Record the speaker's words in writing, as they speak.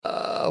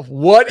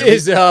What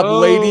is up,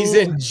 ladies Oh.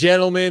 and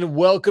gentlemen?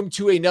 Welcome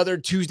to another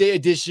Tuesday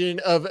edition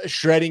of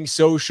Shredding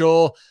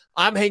Social.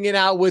 I'm hanging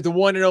out with the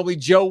one and only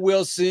Joe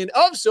Wilson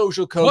of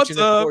Social Coach. What's and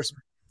of up? course,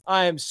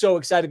 I am so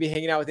excited to be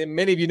hanging out with him.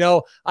 Many of you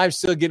know I'm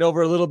still getting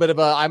over a little bit of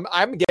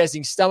I'm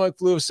guessing stomach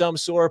flu of some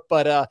sort,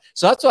 but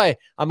so that's why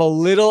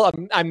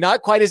I'm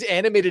not quite as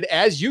animated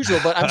as usual,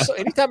 but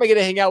anytime I get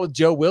to hang out with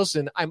Joe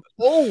Wilson, I'm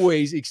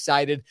always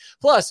excited.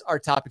 Plus, our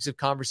topics of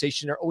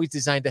conversation are always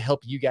designed to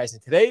help you guys.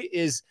 And today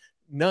is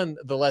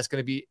nonetheless going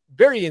to be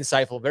very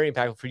insightful, very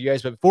impactful for you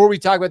guys. But before we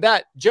talk about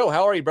that, Joe,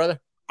 how are you, brother?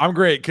 I'm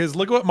great because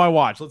look at my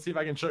watch. Let's see if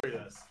I can show you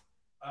this.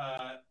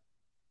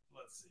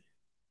 Let's see.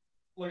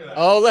 Look at that.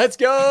 Oh, let's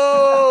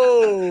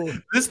go.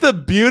 This is the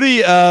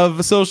beauty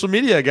of social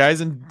media, guys,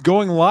 and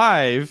going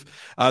live.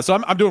 So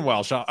I'm doing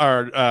well, Sean,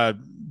 or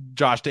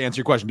Josh, to answer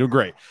your question, doing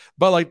great.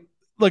 But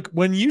like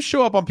when you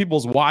show up on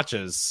people's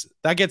watches,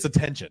 that gets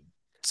attention.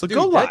 So Dude,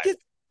 go live.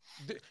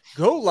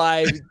 Go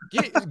live,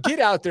 get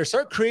out there,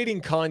 start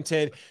creating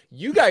content.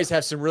 You guys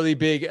have some really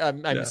big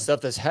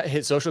stuff that's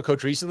hit Social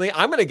Coach recently.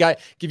 I'm going to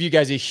give you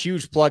guys a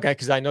huge plug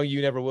because I know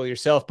you never will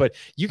yourself, but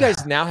you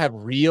guys now have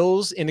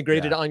Reels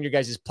integrated on your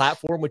guys'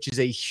 platform, which is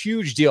a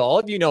huge deal. All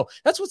of you know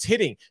that's what's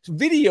hitting.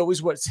 Video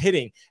is what's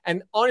hitting.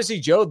 And honestly,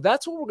 Joe,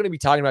 that's what we're going to be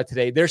talking about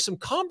today. There's some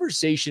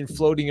conversation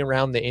floating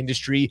around the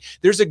industry.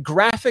 There's a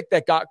graphic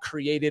that got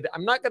created.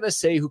 I'm not going to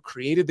say who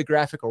created the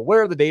graphic or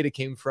where the data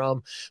came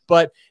from,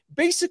 but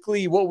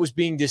basically what was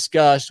being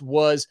discussed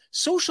was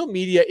social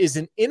media is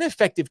an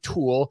ineffective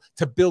tool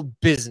to build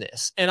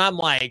business. And I'm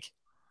like,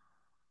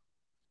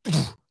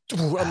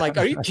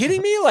 are you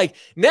kidding me? Like,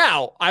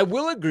 now I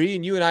will agree.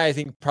 And you and I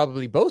think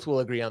probably both will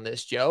agree on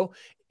this, Joe.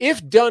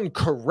 If done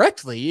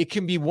correctly, it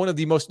can be one of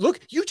the most,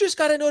 look, you just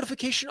got a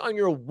notification on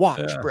your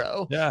watch,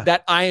 bro,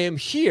 that I am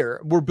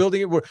here. We're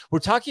building it. We're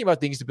talking about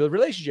things to build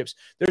relationships.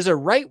 There's a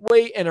right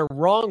way and a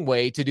wrong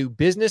way to do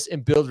business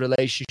and build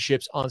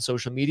relationships on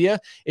social media.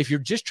 If you're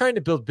just trying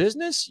to build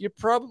business, you're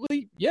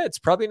probably, it's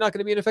probably not going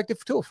to be an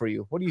effective tool for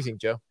you. What do you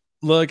think, Joe?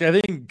 Look, I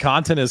think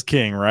content is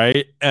king,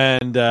 right?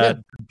 And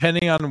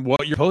depending on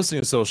what you're posting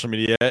on social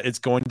media, it's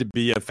going to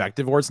be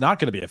effective or it's not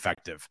going to be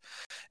effective.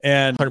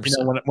 And you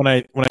know, when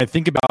I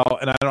think about,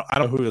 and I don't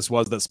know who this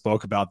was that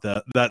spoke about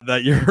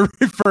that you're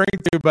referring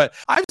to, but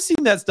I've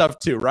seen that stuff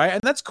too, right?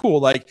 And that's cool.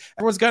 Like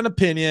everyone's got an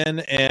opinion,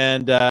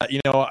 and and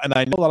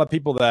I know a lot of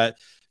people that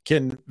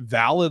can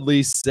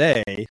validly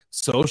say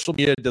social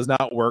media does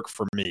not work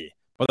for me.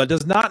 But that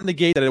does not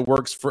negate that it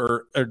works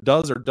for, or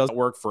doesn't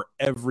work for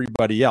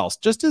everybody else.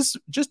 Just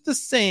the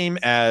same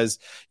as,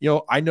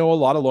 I know a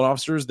lot of loan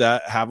officers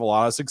that have a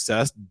lot of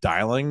success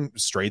dialing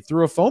straight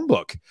through a phone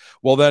book.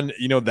 Well, then,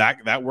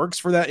 that works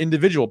for that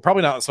individual.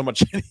 Probably not so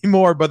much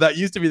anymore, but that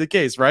used to be the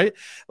case, right?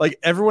 Like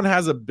everyone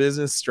has a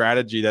business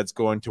strategy that's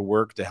going to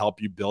work to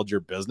help you build your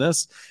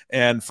business.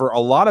 And for a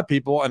lot of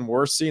people, and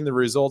we're seeing the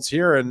results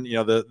here, and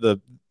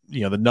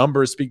the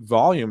numbers speak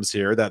volumes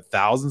here, that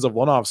thousands of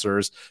loan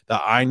officers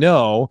that I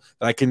know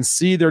that I can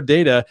see their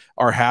data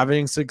are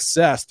having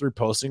success through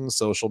posting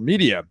social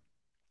media.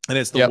 And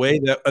it's the way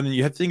that, and then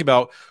you have to think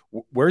about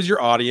where's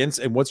your audience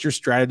and what's your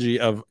strategy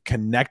of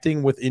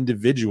connecting with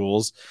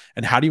individuals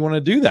and how do you want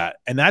to do that?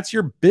 And that's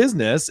your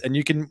business. And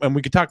we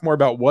can talk more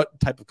about what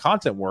type of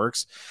content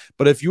works.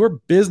 But if your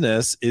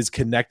business is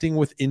connecting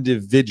with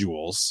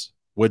individuals,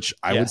 which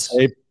I would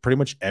say pretty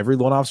much every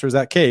loan officer is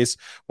that case,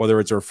 whether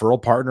it's a referral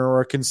partner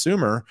or a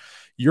consumer,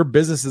 your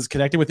business is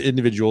connecting with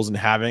individuals and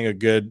having a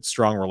good,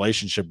 strong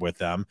relationship with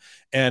them,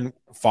 and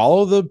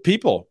follow the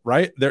people,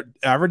 right? The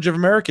average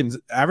American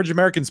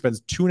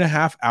spends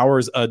 2.5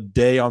 hours a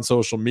day on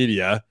social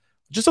media,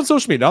 just on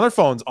social media, on their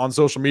phones, on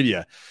social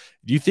media.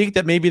 Do you think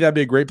that maybe that'd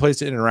be a great place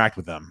to interact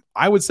with them?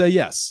 I would say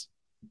yes.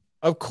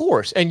 Of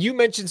course. And you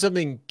mentioned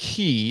something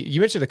key.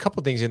 You mentioned a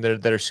couple things in there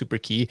that are super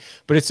key,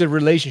 but it's a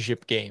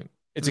relationship game.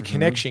 It's a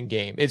connection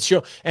game.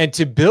 And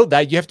to build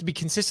that, you have to be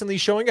consistently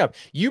showing up.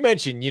 You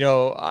mentioned,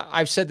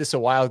 I've said this a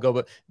while ago,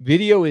 but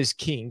video is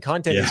king.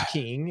 Content is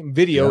king.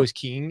 Video is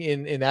king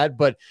in that,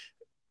 but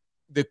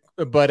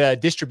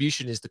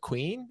distribution is the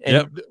queen.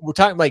 And we're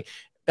talking like,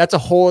 that's a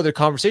whole other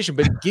conversation,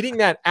 but getting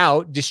that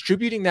out,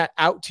 distributing that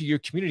out to your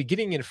community,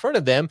 getting in front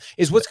of them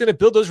is what's going to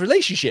build those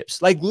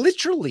relationships. Like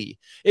literally.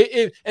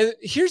 And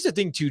here's the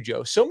thing too,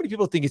 Joe. So many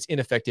people think it's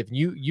ineffective. And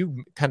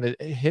you kind of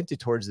hinted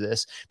towards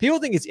this. People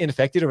think it's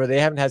ineffective or they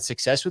haven't had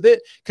success with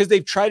it because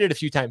they've tried it a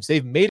few times.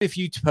 They've made a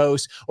few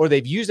posts or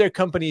they've used their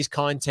company's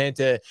content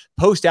to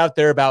post out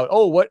there about,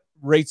 what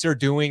rates are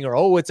doing,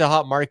 or it's a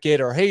hot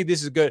market, or hey,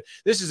 this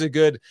is a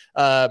good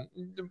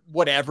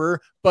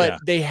whatever, but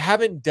they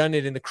haven't done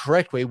it in the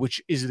correct way,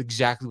 which is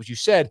exactly what you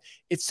said.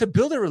 It's to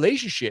build a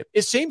relationship.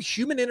 It's same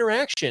human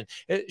interaction,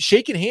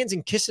 shaking hands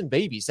and kissing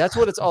babies. That's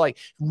what it's all like.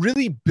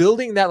 Really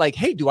building that, like,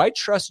 hey, do I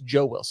trust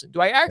Joe Wilson?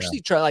 Do I actually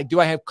try? Like, do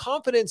I have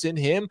confidence in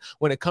him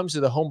when it comes to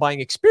the home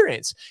buying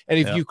experience? And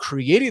if you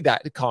created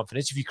that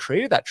confidence, if you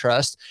created that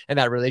trust and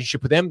that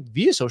relationship with them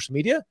via social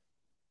media,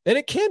 then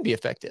it can be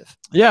effective.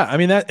 Yeah, I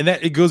mean that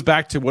it goes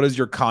back to what is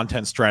your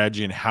content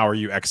strategy and how are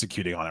you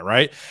executing on it,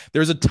 right?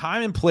 There's a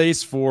time and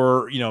place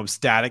for,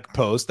 static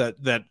posts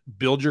that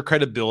build your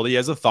credibility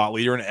as a thought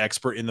leader and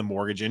expert in the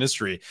mortgage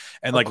industry.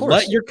 And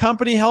let your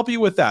company help you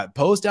with that.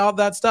 Post out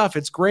that stuff.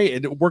 It's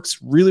great. It works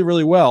really,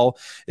 really well.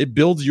 It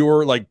builds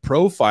your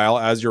profile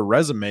as your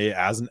resume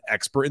as an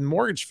expert in the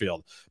mortgage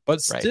field,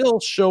 but still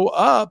show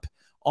up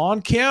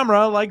on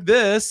camera like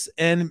this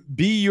and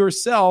be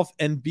yourself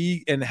and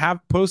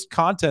have post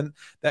content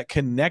that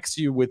connects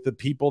you with the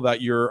people that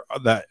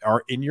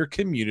are in your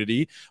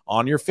community,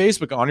 on your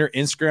Facebook, on your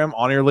Instagram,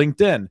 on your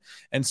LinkedIn.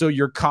 And so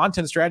your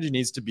content strategy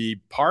needs to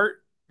be part,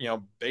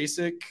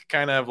 basic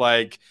kind of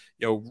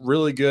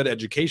really good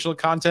educational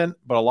content,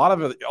 but a lot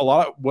of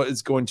what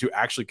is going to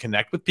actually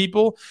connect with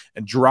people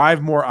and drive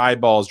more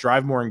eyeballs,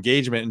 drive more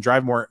engagement, and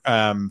drive more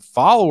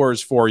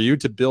followers for you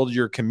to build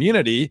your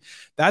community.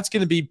 That's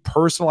going to be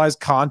personalized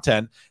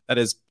content that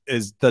is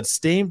the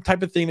same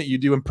type of thing that you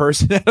do in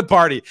person at a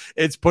party.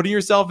 It's putting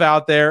yourself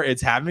out there.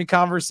 It's having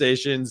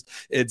conversations.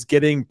 It's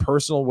getting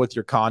personal with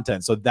your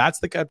content. So that's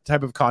the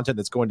type of content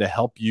that's going to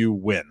help you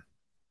win.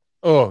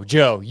 Oh,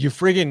 Joe, you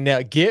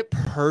friggin' get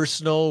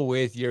personal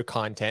with your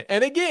content.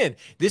 And again,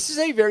 this is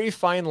a very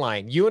fine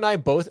line. You and I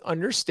both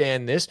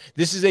understand this.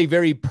 This is a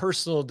very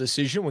personal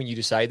decision when you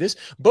decide this.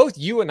 Both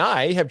you and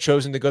I have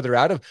chosen to go the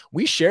route of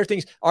we share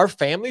things. Our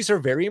families are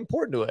very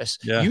important to us.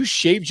 Yeah. You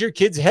shaved your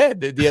kid's head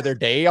the other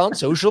day on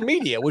social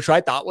media, which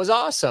I thought was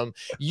awesome.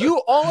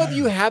 All of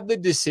you have the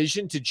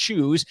decision to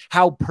choose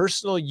how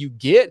personal you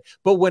get.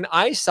 But when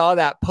I saw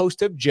that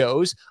post of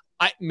Joe's,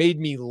 it made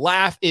me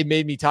laugh. It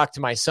made me talk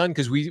to my son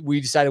because we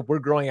decided we're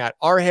growing out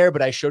our hair,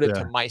 but I showed it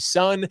to my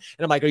son. And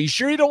I'm like, are you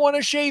sure you don't want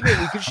to shave it?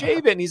 We could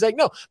shave it. And he's like,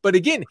 no. But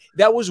again,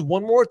 that was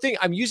one more thing.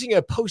 I'm using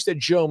a post that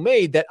Joe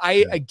made that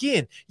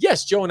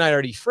yes, Joe and I are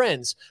already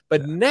friends,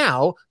 but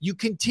now you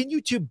continue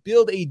to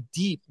build a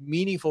deep,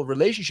 meaningful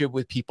relationship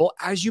with people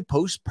as you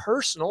post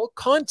personal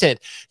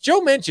content.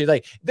 Joe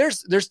mentioned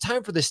there's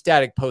time for the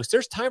static posts.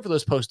 There's time for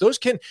those posts. Those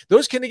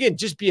can again,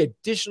 just be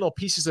additional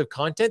pieces of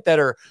content that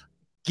are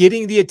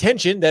getting the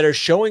attention, that are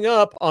showing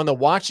up on the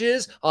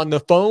watches, on the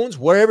phones,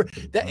 wherever,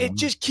 that it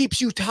just keeps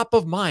you top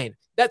of mind.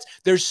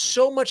 There's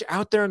so much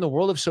out there in the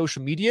world of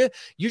social media.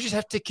 You just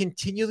have to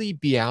continually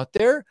be out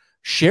there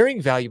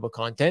sharing valuable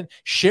content,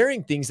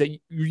 sharing things that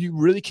you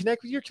really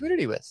connect with your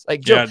community with.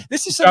 Joe,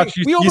 this is something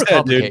we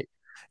overcomplicate.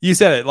 You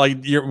said it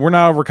we're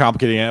not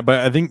overcomplicating it, but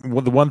I think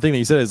the one thing that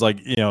you said is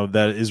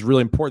that is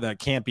really important that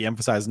can't be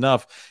emphasized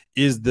enough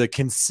is the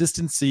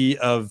consistency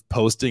of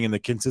posting and the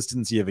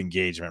consistency of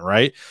engagement,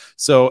 right?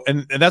 So,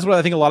 and that's what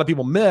I think a lot of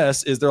people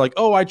miss is they're like,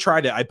 oh, I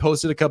tried it. I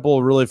posted a couple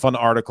of really fun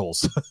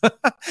articles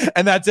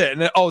and that's it.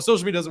 And social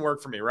media doesn't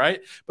work for me, right?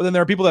 But then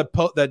there are people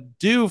that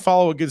do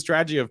follow a good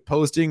strategy of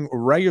posting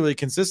regularly,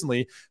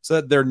 consistently, so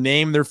that their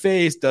name, their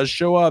face does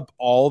show up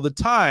all the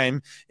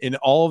time in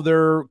all of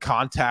their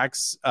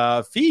contacts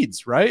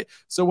feeds, right?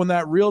 So when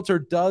that realtor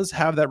does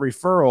have that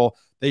referral,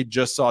 they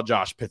just saw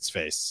Josh Pitt's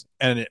face.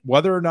 And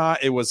whether or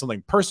not it was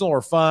something personal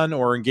or fun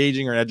or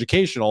engaging or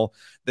educational,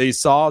 they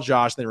saw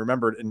Josh and they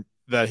remembered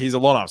that he's a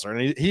loan officer.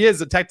 And he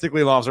is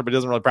technically a loan officer, but he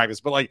doesn't really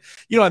practice. But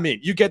you know what I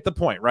mean? You get the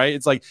point, right?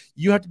 It's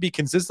you have to be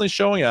consistently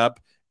showing up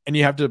and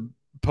you have to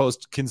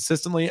post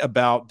consistently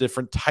about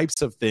different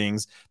types of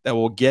things that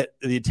will get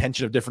the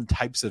attention of different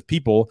types of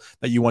people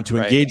that you want to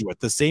engage with.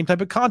 The same type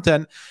of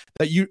content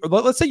that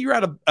let's say you're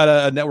at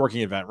a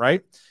networking event,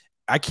 right?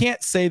 I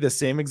can't say the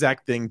same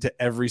exact thing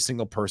to every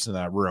single person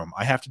in that room.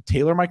 I have to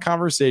tailor my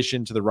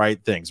conversation to the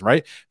right things,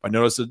 right? If I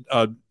notice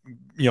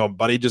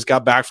buddy just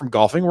got back from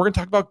golfing, we're going to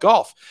talk about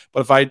golf. But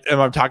if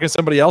I'm talking to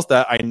somebody else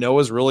that I know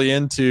is really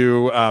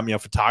into,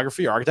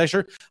 photography or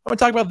architecture, I'm going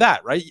to talk about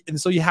that, right? And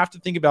so you have to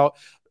think about,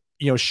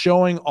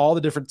 showing all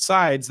the different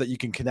sides that you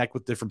can connect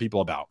with different people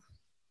about.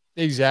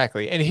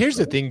 Exactly. And here's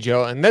the thing,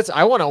 Joe, and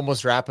I want to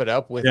almost wrap it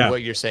up with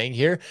what you're saying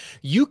here.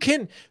 You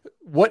can,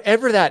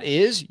 whatever that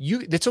is,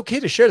 it's okay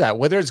to share that,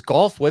 whether it's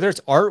golf, whether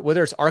it's art,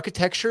 whether it's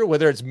architecture,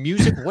 whether it's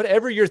music,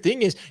 whatever your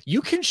thing is,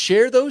 you can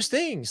share those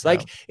things.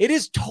 It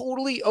is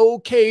totally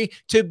okay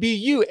to be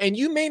you, and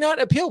you may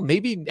not appeal.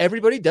 Maybe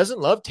everybody doesn't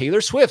love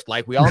Taylor Swift.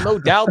 Like we all know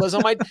Dal does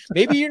on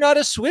maybe you're not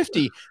a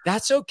Swiftie.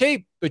 That's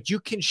okay. But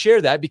you can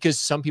share that because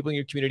some people in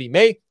your community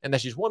may, and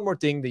that's just one more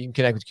thing that you can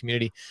connect with the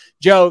community.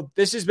 Joe,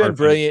 this has been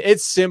brilliant.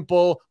 It's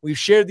simple. We've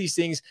shared these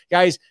things.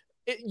 Guys,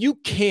 you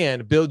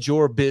can build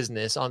your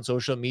business on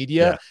social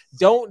media.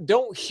 Yeah.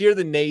 Don't hear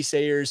the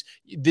naysayers.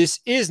 This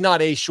is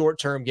not a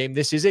short-term game.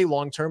 This is a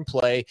long-term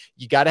play.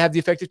 You got to have the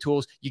effective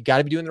tools. You got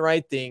to be doing the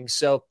right things.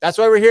 So that's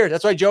why we're here.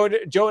 That's why Joe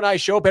and I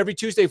show up every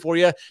Tuesday for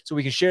you, so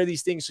we can share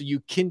these things so you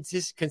can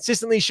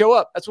consistently show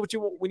up. That's what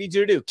we need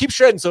you to do. Keep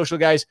shredding social,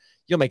 guys.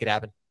 You'll make it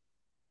happen.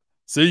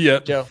 See ya,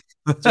 Joe.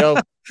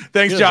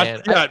 Thanks,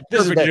 Josh. Yeah,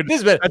 this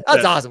has been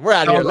that's awesome. We're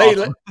out of here.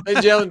 Ladies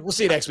and gentlemen, we'll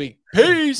see you next week. Peace.